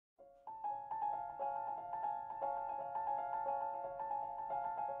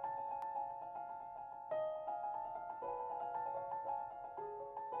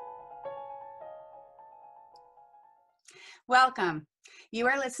Welcome. You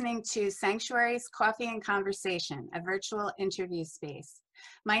are listening to Sanctuary's Coffee and Conversation, a virtual interview space.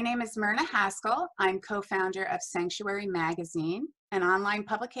 My name is Myrna Haskell. I'm co-founder of Sanctuary Magazine, an online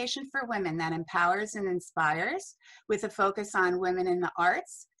publication for women that empowers and inspires with a focus on women in the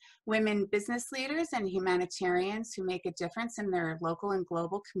arts, women business leaders and humanitarians who make a difference in their local and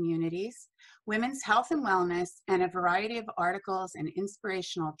global communities, women's health and wellness, and a variety of articles and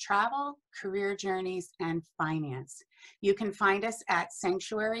inspirational travel, career journeys, and finance. You can find us at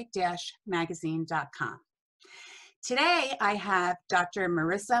sanctuary-magazine.com. Today, I have Dr.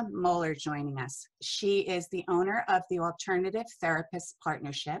 Marisa Moeller joining us. She is the owner of the Alternative Therapist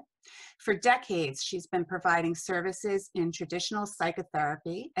Partnership. For decades, she's been providing services in traditional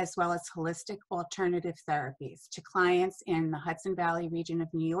psychotherapy as well as holistic alternative therapies to clients in the Hudson Valley region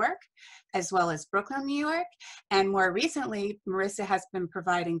of New York, as well as Brooklyn, New York. And more recently, Marisa has been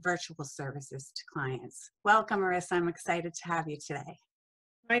providing virtual services to clients. Welcome, Marisa. I'm excited to have you today.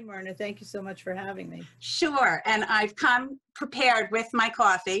 Hi, Myrna. Thank you so much for having me. Sure. And I've come prepared with my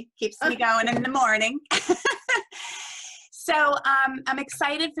coffee. Keeps me going in the morning. So I'm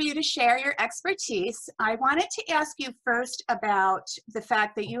excited for you to share your expertise. I wanted to ask you first about the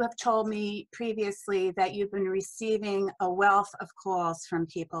fact that you have told me previously that you've been receiving a wealth of calls from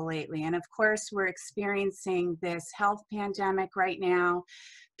people lately. And of course, we're experiencing this health pandemic right now.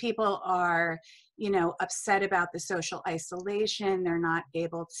 People are, upset about the social isolation. They're not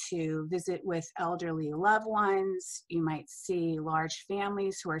able to visit with elderly loved ones. You might see large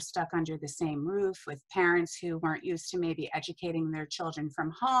families who are stuck under the same roof with parents who weren't used to maybe educating their children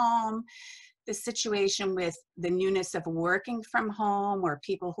from home. The situation with the newness of working from home or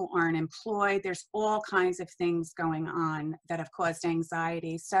people who aren't employed. There's all kinds of things going on that have caused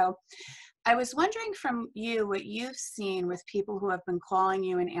anxiety. So I was wondering from you what you've seen with people who have been calling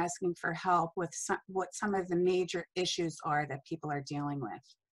you and asking for help with what some of the major issues are that people are dealing with.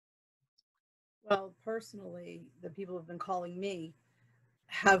 Well, personally, the people who have been calling me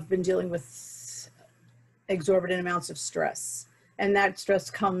have been dealing with exorbitant amounts of stress. And that stress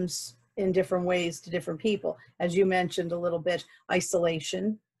comes in different ways to different people. As you mentioned a little bit,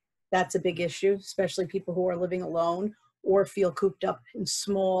 isolation, that's a big issue, especially people who are living alone or feel cooped up in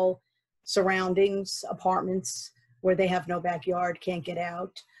small surroundings, apartments where they have no backyard, can't get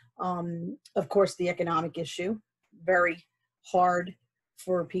out. Of course, the economic issue, very hard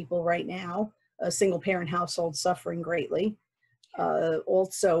for people right now. A single parent household suffering greatly.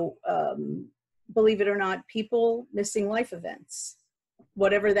 Also, believe it or not, people missing life events,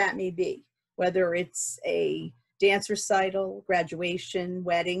 whatever that may be, whether it's a dance recital, graduation,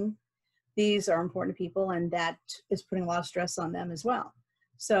 wedding. These are important to people, and that is putting a lot of stress on them as well.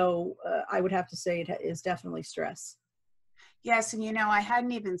 So I would have to say it is definitely stress. Yes, and I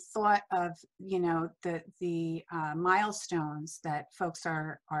hadn't even thought of the milestones that folks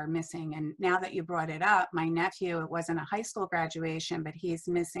are missing. And now that you brought it up, my nephew, it wasn't a high school graduation, but he's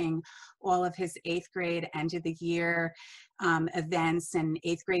missing all of his 8th grade end of the year events and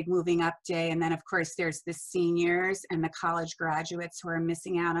 8th grade moving up day. And then of course there's the seniors and the college graduates who are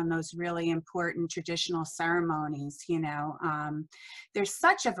missing out on those really important traditional ceremonies. There's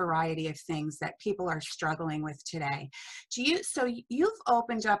such a variety of things that people are struggling with today. So you've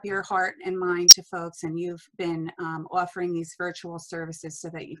opened up your heart and mind to folks, and you've been offering these virtual services so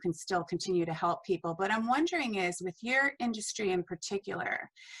that you can still continue to help people. But I'm wondering with your industry in particular,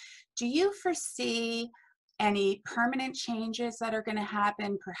 do you foresee any permanent changes that are going to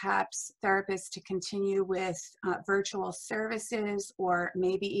happen, perhaps therapists to continue with virtual services, or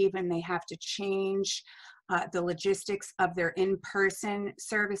maybe even they have to change the logistics of their in-person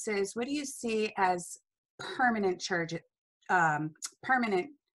services? What do you see as permanent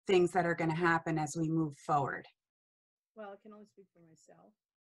things that are going to happen as we move forward? Well, I can only speak for myself.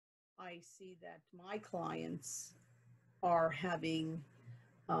 I see that my clients are having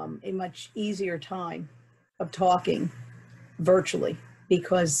a much easier time of talking virtually,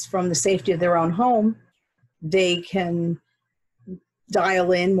 because from the safety of their own home, they can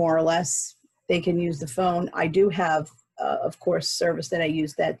dial in more or less. They can use the phone. I do have, of course, service that I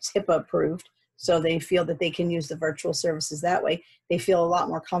use that's HIPAA approved, so they feel that they can use the virtual services that way. They feel a lot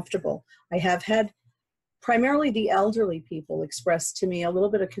more comfortable. I have had primarily the elderly people express to me a little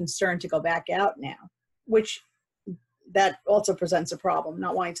bit of concern to go back out now, which that also presents a problem,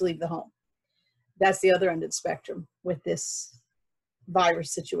 not wanting to leave the home. That's the other end of the spectrum with this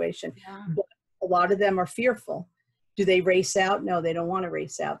virus situation. Yeah. But a lot of them are fearful. Do they race out? No, they don't want to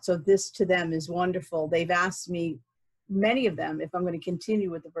race out. So this to them is wonderful. They've asked me, many of them, if I'm going to continue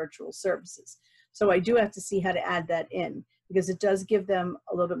with the virtual services. So I do have to see how to add that in, because it does give them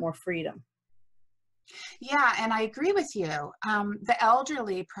a little bit more freedom. Yeah, and I agree with you. The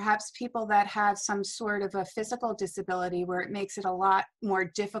elderly, perhaps people that have some sort of a physical disability where it makes it a lot more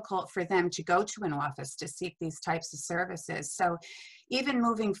difficult for them to go to an office to seek these types of services. So even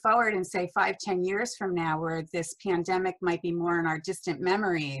moving forward and say 5, 10 years from now, where this pandemic might be more in our distant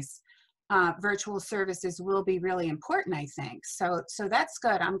memories, virtual services will be really important, I think. So that's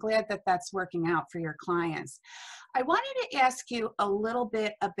good. I'm glad that that's working out for your clients. I wanted to ask you a little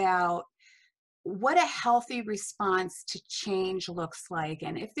bit about what a healthy response to change looks like,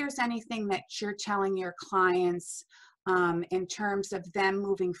 and if there's anything that you're telling your clients in terms of them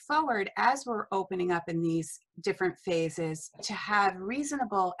moving forward as we're opening up in these different phases to have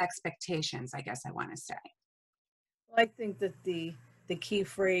reasonable expectations, I guess I want to say. I think that the key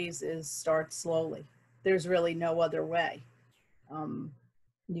phrase is start slowly. There's really no other way. Um,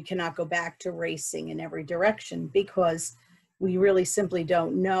 you cannot go back to racing in every direction because we really simply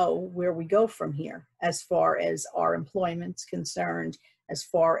don't know where we go from here as far as our employment's concerned, as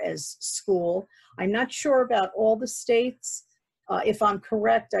far as school. I'm not sure about all the states. If I'm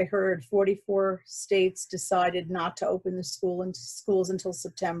correct, I heard 44 states decided not to open the schools until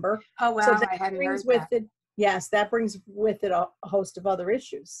September. Oh, So wow, that I hadn't brings heard with that. it, yes, that brings with it a host of other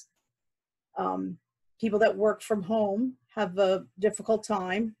issues. Um, People that work from home have a difficult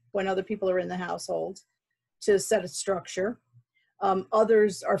time when other people are in the household to set a structure.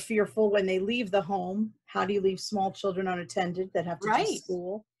 Others are fearful when they leave the home. How do you leave small children unattended that have to do Right.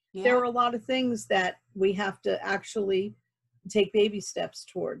 school? There Yeah. are a lot of things that we have to actually take baby steps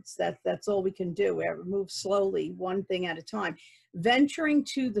towards. That's all we can do. We have to move slowly, one thing at a time. Venturing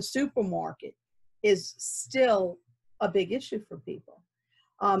to the supermarket is still a big issue for people.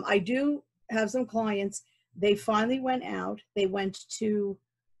 I do have some clients, they finally went out. They went to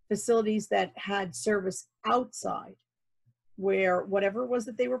facilities that had service outside, where whatever it was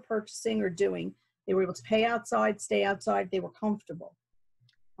that they were purchasing or doing, they were able to pay outside, stay outside, they were comfortable.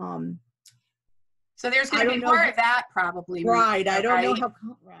 So there's I going to be don't know. more of that probably. Right. Marisa, I don't know right? how,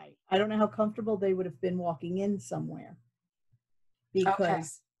 right. I don't know how comfortable they would have been walking in somewhere, Okay.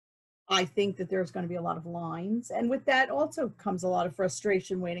 because I think that there's going to be a lot of lines. And with that also comes a lot of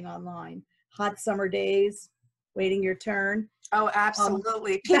frustration waiting online. Hot summer days, waiting your turn. Oh,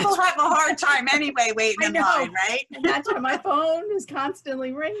 absolutely. People That's have a hard time anyway waiting I in know. line, right? And that's why my phone is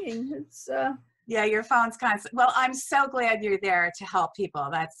constantly ringing. It's Yeah, your phone's constant. Well, I'm so glad you're there to help people.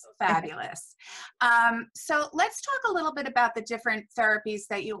 That's fabulous. So let's talk a little bit about the different therapies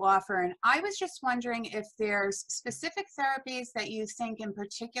that you offer. And I was just wondering if there's specific therapies that you think in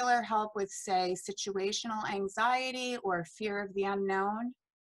particular help with, say, situational anxiety or fear of the unknown.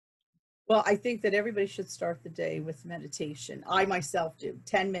 well, I think that everybody should start the day with meditation. I myself do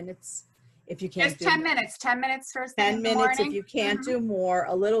 10 minutes if you can't Just do 10 more. minutes, 10 minutes first thing 10 in the minutes if morning. you can't do more,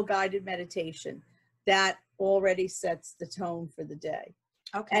 a little guided meditation. That already sets the tone for the day.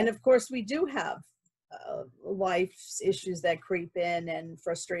 Okay. And of course, we do have life's issues that creep in and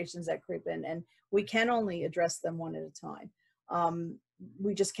frustrations that creep in, and we can only address them one at a time.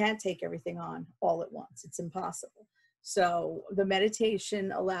 We just can't take everything on all at once. It's impossible. So the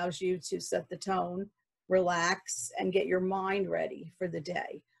meditation allows you to set the tone, relax, and get your mind ready for the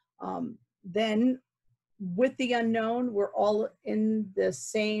day. Then with the unknown, we're all in the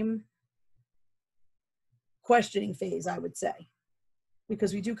same questioning phase, I would say,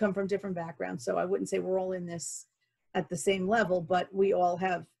 because we do come from different backgrounds. So I wouldn't say we're all in this at the same level, but we all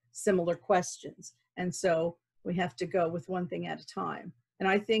have similar questions. And so we have to go with one thing at a time. And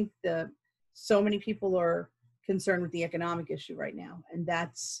I think so many people are concerned with the economic issue right now, and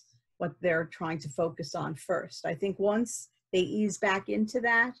that's what they're trying to focus on first. I think once they ease back into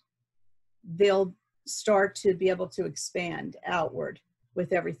that, they'll start to be able to expand outward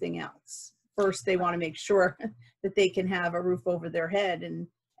with everything else. First, they want to make sure that they can have a roof over their head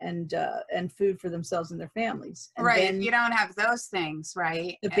and food for themselves and their families. And Right. then If you don't have those things,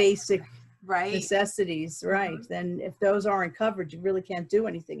 right? the basic right. necessities, right? Then if those aren't covered, you really can't do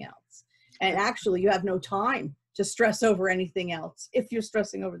anything else. And actually, you have no time to stress over anything else if you're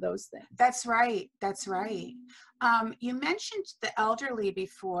stressing over those things. That's right. That's right. You mentioned the elderly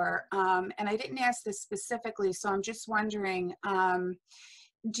before, and I didn't ask this specifically, so I'm just wondering,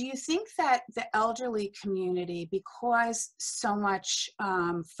 do you think that the elderly community, because so much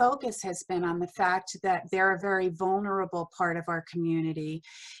focus has been on the fact that they're a very vulnerable part of our community,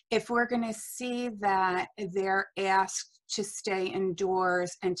 if we're going to see that they're asked to stay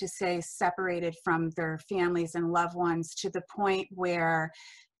indoors and to stay separated from their families and loved ones to the point where,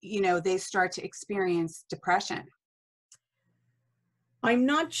 they start to experience depression? I'm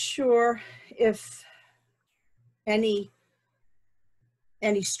not sure if any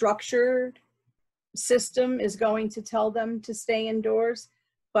structured system is going to tell them to stay indoors,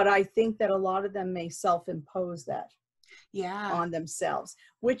 but I think that a lot of them may self-impose that Yeah. on themselves,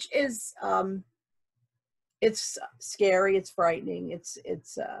 which is it's scary, it's frightening, it's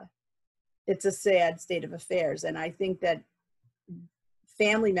a sad state of affairs, and I think that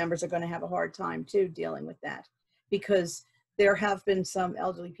family members are going to have a hard time too dealing with that, because there have been some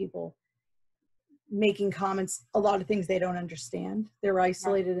elderly people making comments, a lot of things they don't understand. They're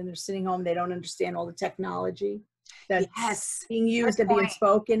isolated and they're sitting home. They don't understand all the technology that's Yes. being used Good and being point.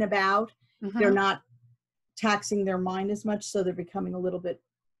 spoken about. They're Mhm. not taxing their mind as much, so they're becoming a little bit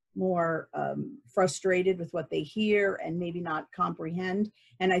more frustrated with what they hear and maybe not comprehend.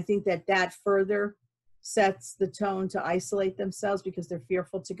 And I think that that further sets the tone to isolate themselves, because they're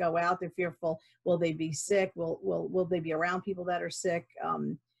fearful to go out. They're fearful, will they be sick? Will they be around people that are sick?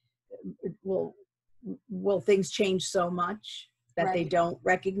 Will things change so much that they Right. don't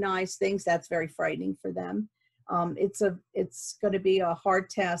recognize things? That's very frightening for them. It's going to be a hard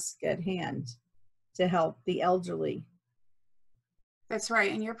task at hand to help the elderly. That's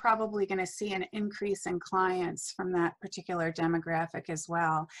right. And you're probably going to see an increase in clients from that particular demographic as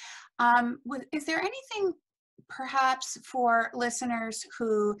well. Is there anything perhaps for listeners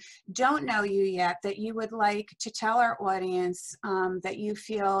who don't know you yet that you would like to tell our audience that you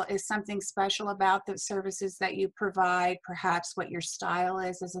feel is something special about the services that you provide, perhaps what your style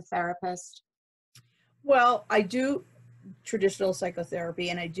is as a therapist? Well, I do traditional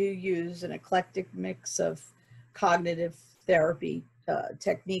psychotherapy, and I do use an eclectic mix of cognitive therapy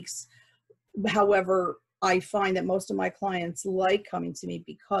techniques. However, I find that most of my clients like coming to me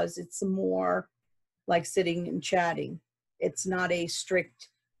because it's more like sitting and chatting. It's not a strict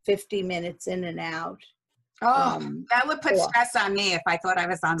 50 minutes in and out. Oh, that would put Or, stress on me if I thought I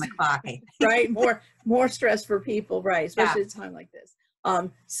was on the clock. right? More stress for people, right? Yeah. Especially at a time like this.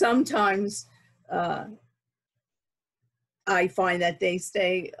 Sometimes I find that they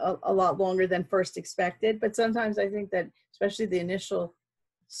stay a lot longer than first expected, but sometimes I think that, especially the initial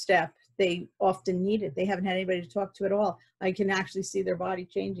step, they often need it. They haven't had anybody to talk to at all. I can actually see their body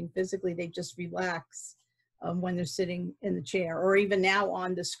changing physically. They just relax when they're sitting in the chair, or even now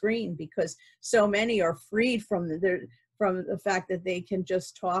on the screen, because so many are freed from the fact that they can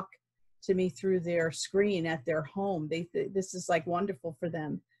just talk to me through their screen at their home. This is like wonderful for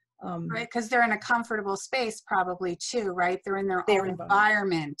them. Right, because they're in a comfortable space probably too, right? They're in their Their own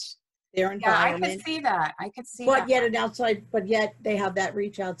environment. Their Yeah, I could environment. see that. I could see But that. yet but yet they have that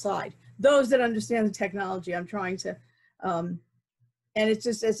reach outside. Those that understand the technology, I'm trying to, and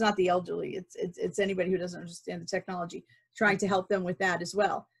it's not the elderly, it's anybody who doesn't understand the technology, trying to help them with that as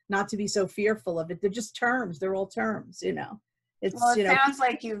well. Not to be so fearful of it. They're just terms. They're all terms, Well, It's, it sounds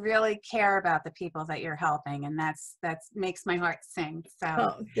like you really care about the people that you're helping, and that's makes my heart sing. So,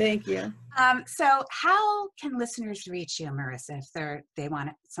 oh, thank you. so how can listeners reach you, Marisa, if they want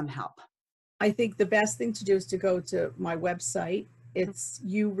some help? I think the best thing to do is to go to my website. It's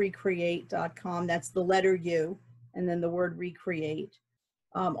urecreate.com. That's the letter U and then the word recreate,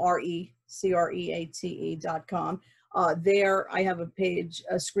 RECREATE.com. There I have a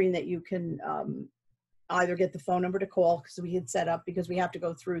screen that you can either get the phone number to call, because we had set up, because we have to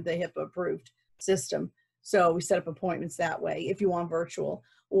go through the HIPAA approved system. So we set up appointments that way if you want virtual,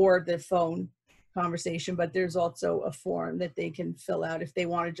 or the phone conversation. But there's also a form that they can fill out if they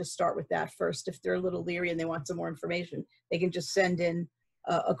want to just start with that first. If they're a little leery and they want some more information, they can just send in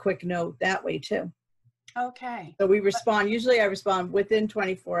a quick note that way too. Okay. So we respond. Usually I respond within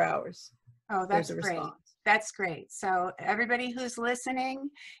 24 hours. Oh, that's great. That's great. So everybody who's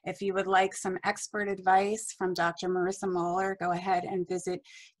listening, if you would like some expert advice from Dr. Marisa Moeller, go ahead and visit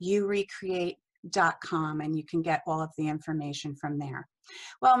urecreate.com and you can get all of the information from there.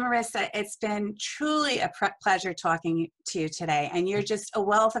 Well, Marisa, it's been truly a pleasure talking to you today, and you're just a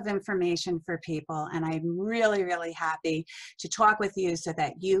wealth of information for people, and I'm really, really happy to talk with you so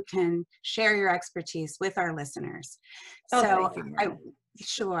that you can share your expertise with our listeners. Oh, so thank you, Myrna.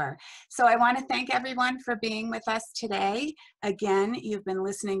 Sure. So I want to thank everyone for being with us today. Again, you've been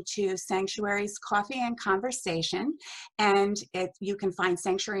listening to Sanctuary's Coffee and Conversation, and you can find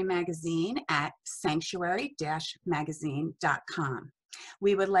Sanctuary Magazine at sanctuary-magazine.com.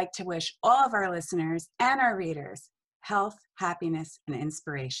 We would like to wish all of our listeners and our readers health, happiness, and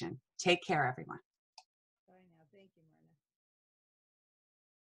inspiration. Take care, everyone.